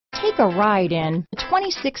Take a ride in the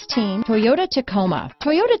 2016 Toyota Tacoma.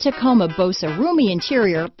 Toyota Tacoma boasts a roomy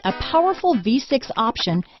interior, a powerful V6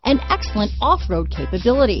 option, and excellent off-road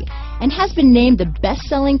capability, and has been named the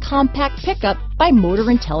best-selling compact pickup by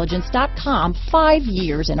MotorIntelligence.com 5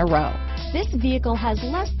 years in a row. This vehicle has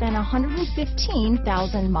less than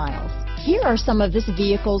 115,000 miles. Here are some of this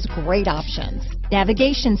vehicle's great options: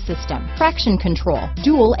 navigation system, traction control,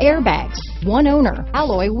 dual airbags, one owner,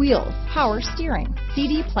 alloy wheels, power steering,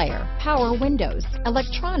 CD player, power windows,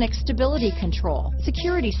 electronic stability control,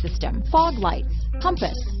 security system, fog lights,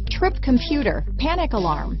 compass, trip computer, panic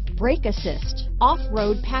alarm, brake assist,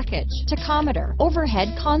 off-road package, tachometer,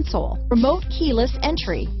 overhead console, remote keyless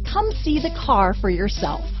entry. Come see the car for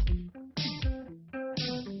yourself.